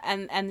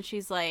 And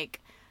she's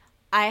like,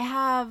 I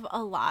have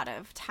a lot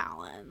of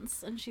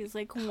talents, and she's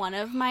like, one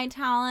of my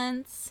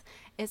talents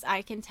is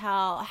I can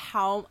tell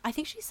I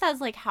think she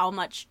says like how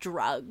much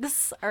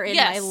drugs are in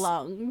my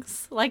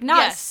lungs, like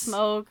not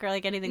smoke or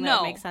like anything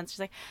that makes sense. She's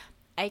like,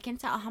 I can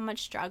tell how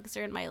much drugs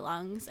are in my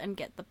lungs and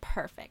get the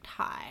perfect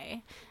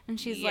high. And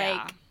she's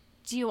like,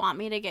 do you want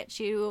me to get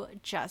you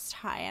just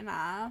high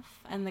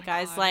enough? And the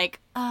guy's like,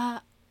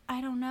 I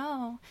don't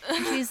know.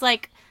 And she's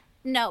like,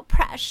 no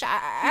pressure.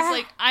 He's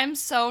like, I'm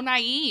so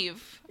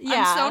naive.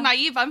 Yeah. I'm so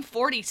naive. I'm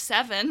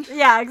 47.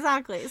 Yeah,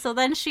 exactly. So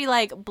then she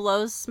like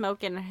blows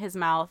smoke in his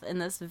mouth in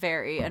this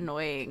very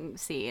annoying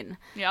scene.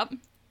 Yep.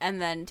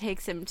 And then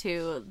takes him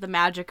to the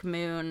magic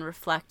moon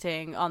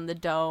reflecting on the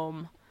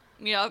dome.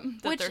 Yep,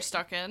 that they're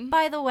stuck in.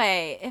 By the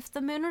way, if the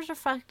moon was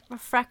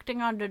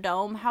reflecting on the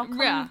dome, how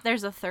come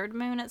there's a third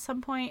moon at some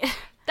point?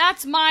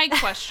 That's my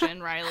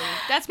question, Riley.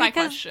 That's my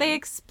question. Because they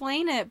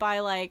explain it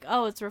by like,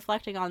 oh, it's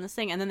reflecting on this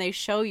thing, and then they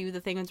show you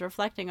the thing it's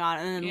reflecting on,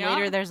 and then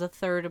later there's a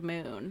third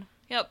moon.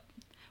 Yep.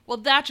 Well,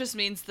 that just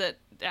means that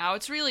now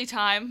it's really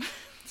time.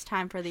 It's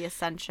time for the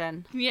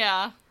ascension.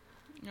 Yeah.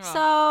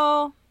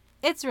 So,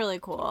 it's really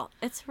cool.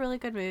 It's a really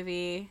good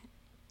movie.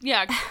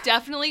 Yeah,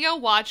 definitely go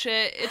watch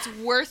it.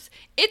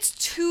 It's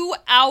 2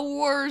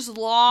 hours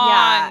long.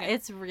 Yeah,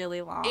 it's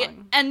really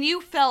long. And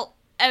you felt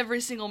every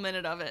single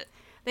minute of it.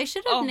 They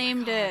should have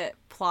named it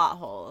Plot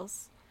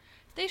Holes.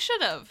 They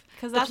should have.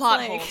 Because that's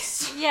plot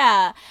holes.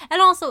 Yeah.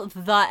 And also,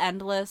 The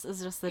Endless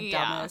is just the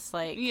dumbest.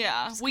 Like,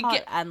 we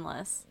get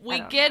endless. We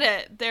get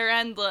it. They're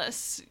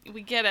endless.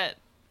 We get it.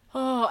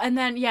 Oh, and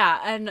then,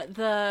 and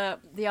the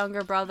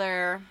younger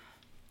brother,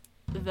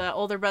 the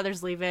older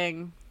brother's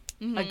leaving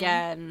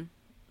again.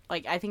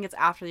 Like, I think it's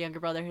after the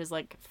younger brother has,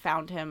 like,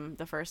 found him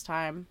the first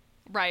time.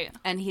 Right.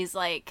 And he's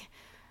like,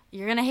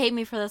 you're gonna hate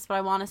me for this, but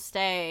I want to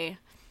stay.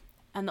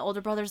 And the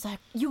older brother's like,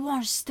 you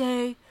want to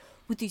stay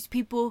with these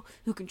people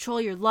who control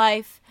your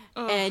life,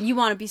 and you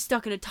want to be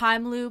stuck in a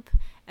time loop?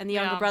 And the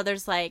younger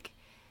brother's like,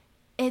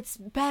 it's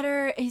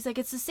better. He's like,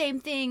 it's the same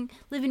thing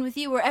living with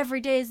you where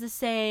every day is the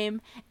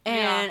same,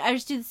 and I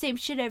just do the same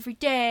shit every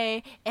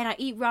day, and I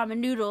eat ramen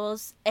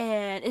noodles,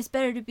 and it's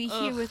better to be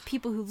here with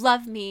people who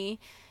love me.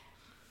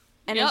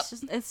 And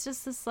it's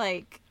just this,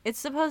 like, it's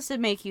supposed to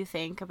make you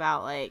think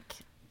about, like,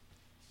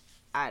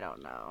 I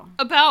don't know.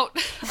 About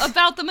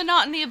the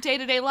monotony of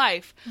day-to-day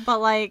life. But,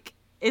 like,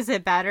 is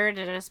it better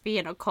to just be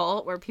in a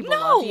cult where people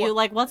love you?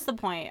 Like, what's the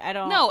point? I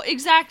don't... No,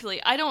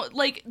 exactly. I don't,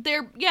 like,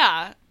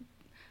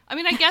 I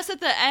mean, I guess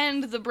at the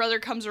end, the brother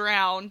comes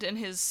around in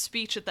his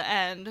speech at the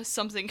end,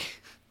 something...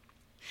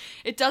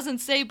 It doesn't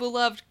say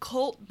beloved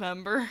cult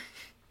member.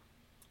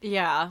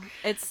 Yeah,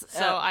 it's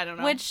so I don't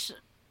know. Which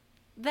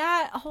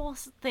that whole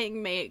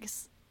thing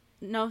makes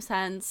no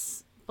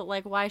sense. But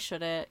like, why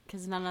should it?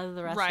 Because none of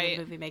the rest of the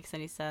movie makes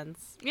any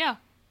sense. Yeah,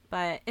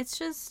 but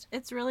it's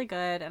really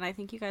good, and I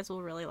think you guys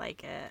will really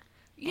like it.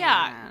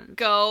 Yeah,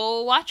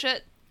 go watch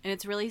it. And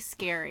it's really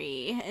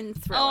scary and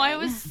thrilling. Oh, I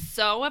was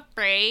so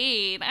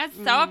afraid. I was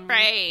so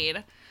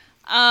afraid.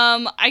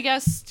 I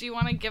guess, do you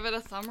want to give it a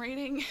thumb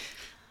rating?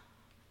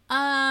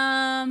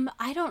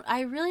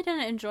 I really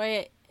didn't enjoy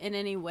it in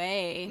any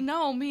way.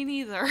 No, me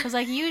neither. Because,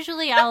 like,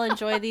 usually I'll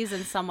enjoy these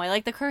in some way.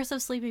 Like, The Curse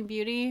of Sleeping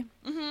Beauty.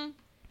 Mm-hmm.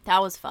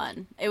 That was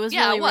fun. It was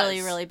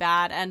really, really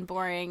bad and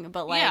boring,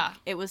 but, like,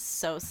 it was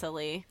so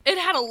silly. It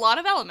had a lot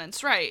of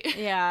elements, right?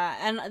 Yeah,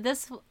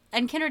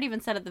 and Kindred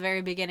even said at the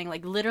very beginning,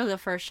 like, literally the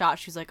first shot,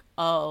 she's like,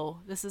 oh,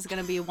 this is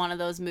going to be one of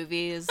those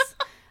movies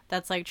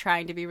that's, like,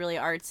 trying to be really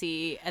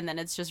artsy, and then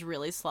it's just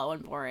really slow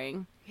and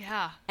boring.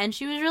 Yeah. And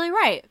she was really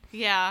right.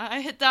 Yeah, I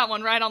hit that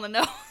one right on the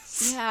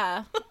nose.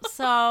 Yeah.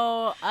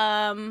 So,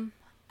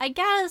 I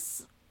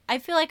guess I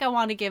feel like I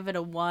want to give it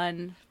a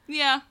 1.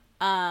 Yeah.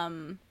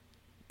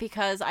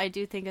 Because I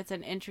do think it's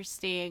an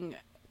interesting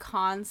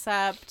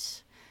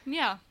concept.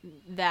 Yeah.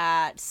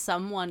 That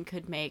someone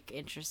could make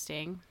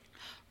interesting.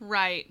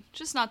 Right.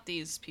 Just not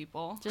these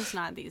people.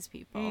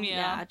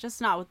 Yeah. Just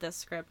not with this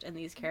script and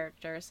these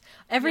characters.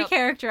 Every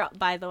character,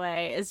 by the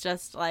way, is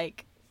just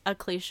like a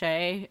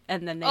cliche,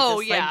 and then they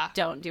like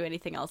don't do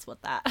anything else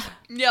with that.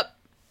 Yep.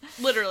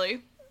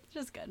 Literally.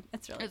 Just good.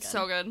 It's really good. It's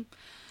so good.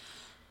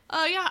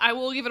 Yeah, I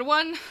will give it a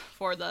 1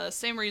 for the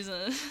same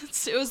reason.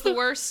 It was the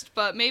worst,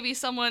 but maybe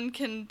someone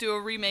can do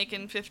a remake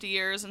in 50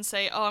 years and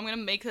say, oh, I'm going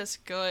to make this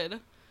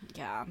good.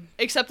 Yeah.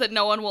 Except that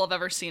no one will have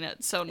ever seen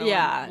it, so one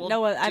will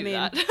do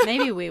that.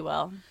 Maybe we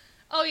will.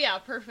 Oh, yeah,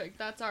 perfect.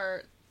 That's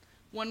our...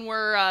 When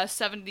we're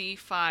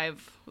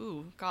 75...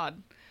 Ooh,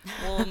 God.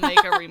 We'll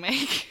make a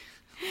remake.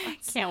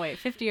 Can't wait.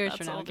 50 years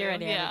from now. Get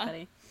ready,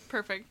 everybody.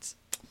 Perfect.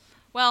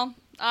 Well,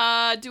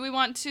 do we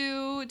want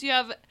to... Do you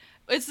have...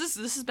 This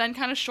has been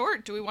kind of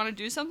short. Do we want to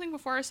do something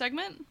before our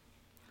segment?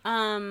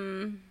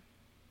 I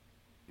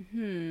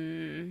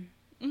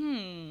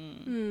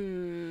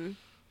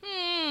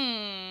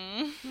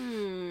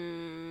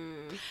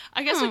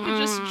guess we could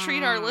just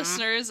treat our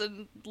listeners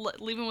and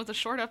leave them with a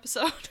short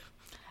episode.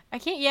 I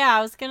can't. Yeah,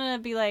 I was gonna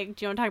be like,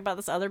 do you want to talk about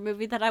this other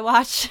movie that I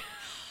watched?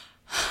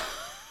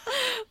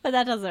 But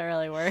that doesn't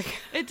really work.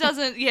 It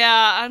doesn't.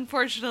 Yeah,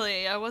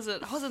 unfortunately, I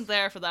wasn't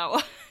there for that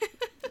one.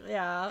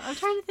 Yeah, I'm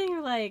trying to think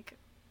of like.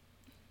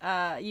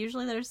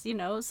 Usually there's,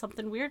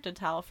 something weird to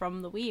tell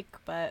from the week,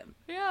 but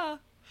yeah,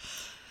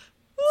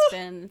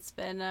 it's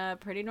been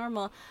pretty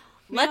normal.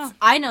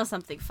 I know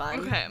something fun.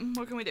 Okay,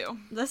 what can we do?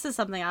 This is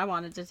something I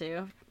wanted to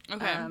do.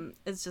 Okay.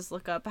 Is just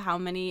look up how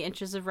many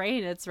inches of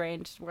rain it's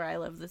rained where I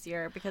live this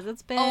year, because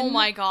it's been oh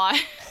my god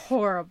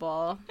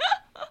horrible.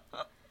 So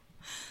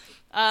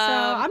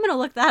I'm gonna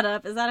look that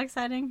up. Is that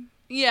exciting?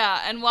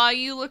 Yeah, and while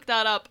you look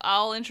that up,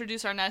 I'll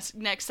introduce our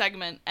next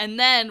segment, and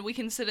then we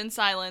can sit in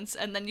silence,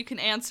 and then you can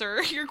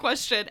answer your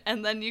question,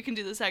 and then you can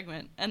do the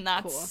segment, and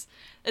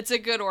it's a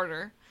good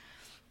order.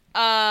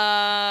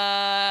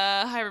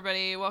 Hi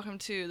everybody, welcome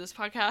to this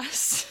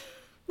podcast.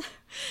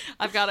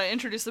 I've got to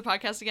introduce the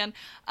podcast again.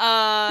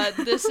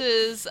 This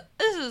is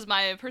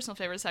my personal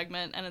favorite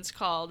segment, and it's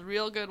called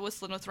Real Good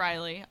Whistling with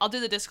Riley. I'll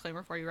do the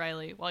disclaimer for you,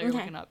 Riley, while you're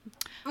looking up.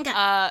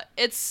 Okay.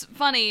 It's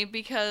funny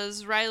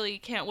because Riley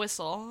can't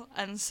whistle,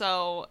 and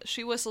so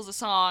she whistles a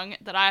song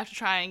that I have to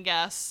try and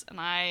guess, and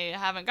I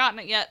haven't gotten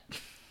it yet.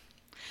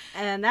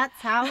 And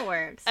that's how it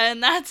works.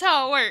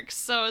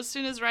 So as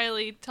soon as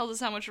Riley tells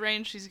us how much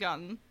rain she's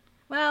gotten.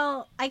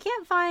 Well, I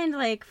can't find,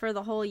 like, for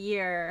the whole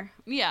year.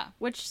 Yeah.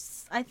 Which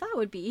I thought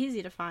would be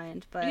easy to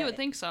find, but... You would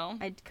think so.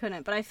 I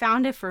couldn't, but I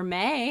found it for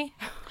May.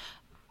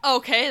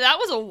 Okay, that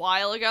was a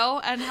while ago.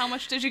 And how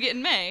much did you get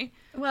in May?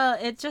 Well,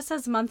 it just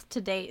says month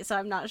to date, so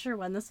I'm not sure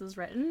when this was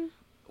written.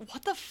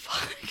 What the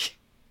fuck?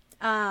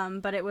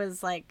 But it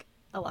was, like,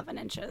 11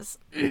 inches.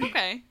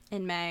 Okay.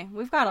 In May.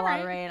 We've got a lot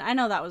of rain. I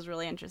know that was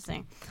really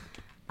interesting.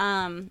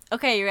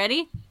 Okay, you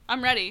ready?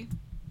 I'm ready.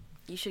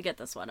 You should get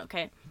this one,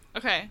 okay?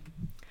 Okay.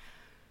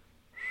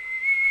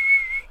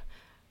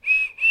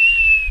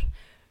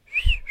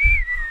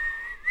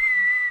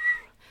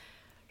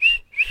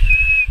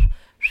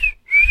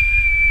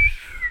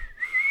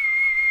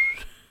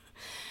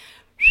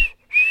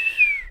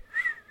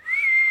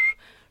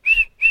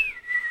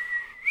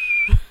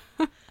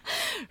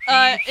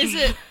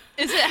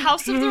 Is it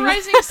House of the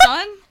Rising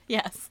Sun?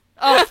 Yes.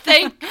 Oh,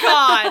 thank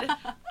God.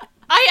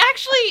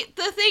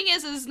 The thing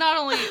is not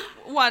only,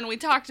 one, we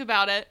talked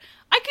about it,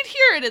 I could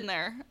hear it in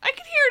there.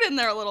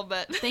 A little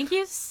bit. Thank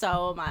you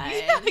so much.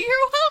 Yeah,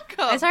 you're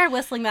welcome. I started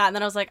whistling that, and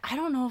then I was like, I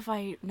don't know if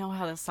I know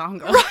how this song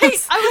goes.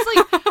 Right. I was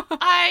like,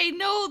 I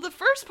know the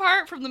first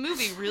part from the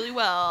movie really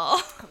well.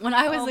 When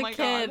I was a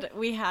kid,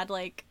 we had,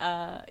 like,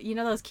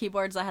 those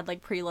keyboards that had,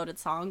 like, preloaded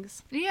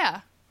songs?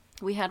 Yeah.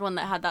 We had one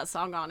that had that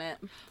song on it.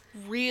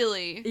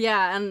 Really?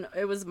 Yeah, and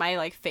it was my,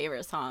 like,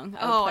 favorite song.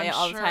 I would play it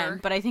all the time.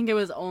 But I think it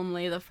was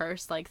only the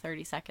first, like,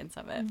 30 seconds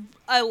of it.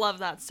 I love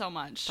that so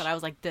much. But I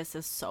was like, this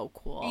is so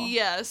cool.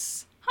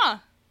 Yes. Huh.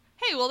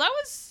 Hey, well, that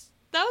was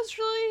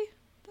really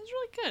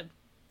good.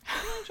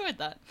 I really enjoyed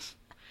that.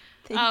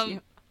 Thank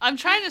you. I'm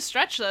trying to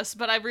stretch this,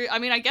 but I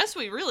mean, I guess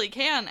we really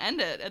can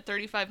end it at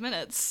 35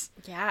 minutes.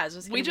 Yeah, it's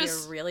just going to be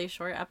a really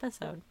short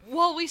episode.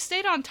 Well, we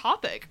stayed on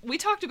topic. We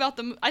talked about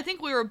I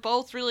think we were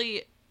both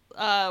really,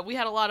 we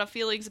had a lot of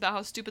feelings about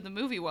how stupid the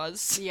movie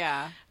was.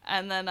 Yeah.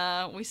 And then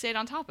we stayed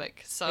on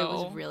topic, so... It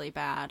was really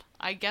bad.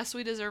 I guess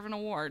we deserve an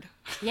award.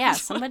 Yeah,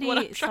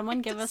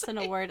 someone give us an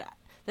award.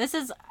 This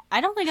is,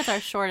 I don't think it's our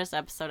shortest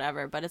episode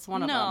ever, but it's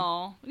one of them.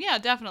 No. Yeah,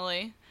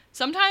 definitely.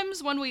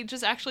 Sometimes when we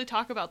just actually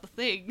talk about the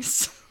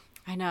things...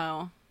 I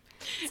know.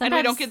 And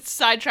we don't get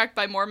sidetracked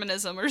by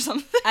Mormonism or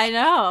something. I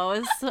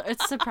know.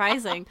 It's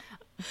surprising.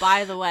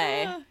 By the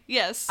way.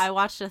 Yes. I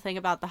watched a thing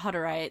about the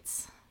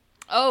Hutterites.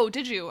 Oh,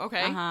 did you?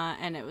 Okay.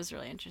 And it was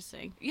really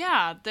interesting.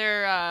 Yeah,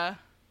 they're,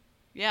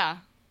 yeah.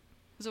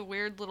 It's a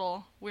weird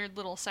little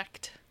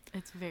sect.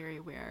 It's very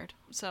weird.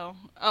 So,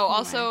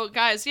 also,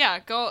 guys, yeah,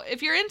 go,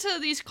 if you're into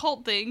these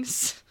cult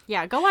things.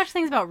 Yeah, go watch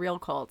things about real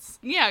cults.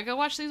 Yeah, go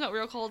watch things about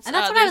real cults. And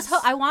that's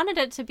what I wanted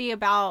it to be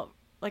about.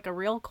 Like a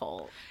real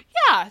cult.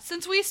 Yeah,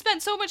 since we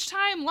spent so much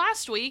time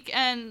last week,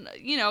 and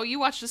you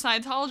watched a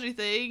Scientology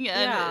thing,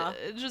 and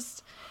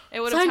it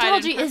would have tied in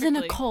perfectly. Scientology isn't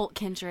a cult,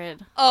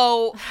 Kindred.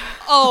 Whoops,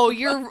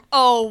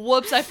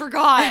 I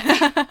forgot.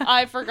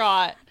 I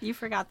forgot. You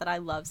forgot that I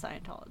love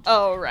Scientology.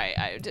 Oh, right,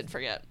 I did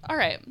forget. All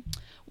right,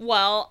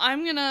 well,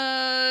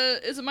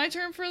 is it my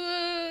turn for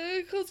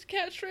the cult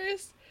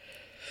catchphrase?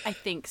 I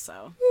think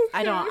so. Okay.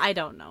 I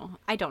don't know.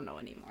 I don't know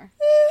anymore.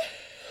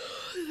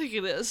 I think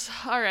it is.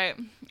 All right.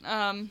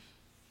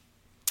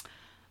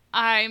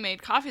 I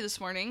made coffee this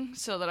morning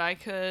so that I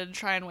could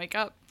try and wake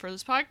up for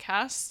this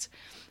podcast,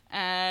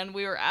 and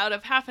we were out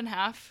of half and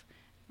half.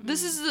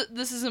 This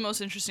is the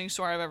most interesting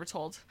story I've ever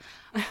told.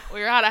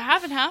 We were out of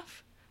half and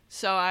half,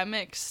 so I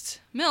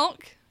mixed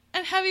milk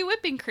and heavy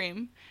whipping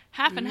cream,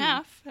 half and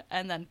half,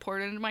 and then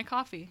poured it into my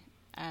coffee.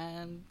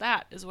 And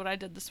that is what I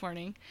did this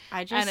morning.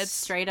 I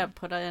just straight up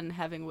put in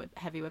heavy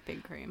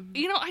whipping cream.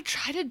 I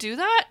try to do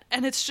that,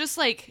 and it's just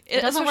like...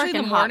 It doesn't work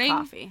in hot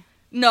coffee.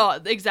 No,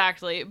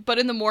 exactly. But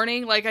in the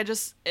morning, like,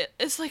 it's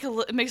like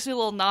it makes me a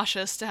little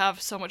nauseous to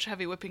have so much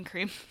heavy whipping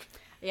cream.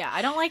 Yeah,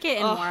 I don't like it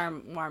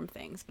in warm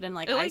things, but in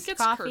like iced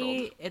coffee,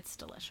 curdled. It's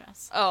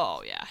delicious.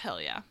 Oh, yeah, hell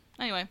yeah.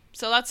 Anyway,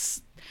 so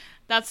that's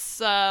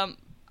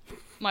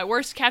my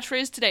worst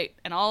catchphrase to date,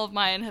 and all of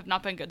mine have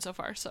not been good so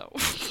far, so...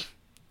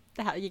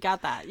 You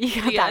got that. You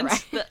got that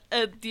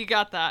right. You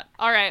got that.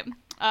 All right.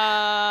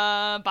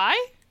 Bye?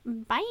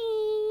 Bye.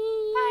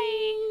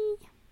 Bye.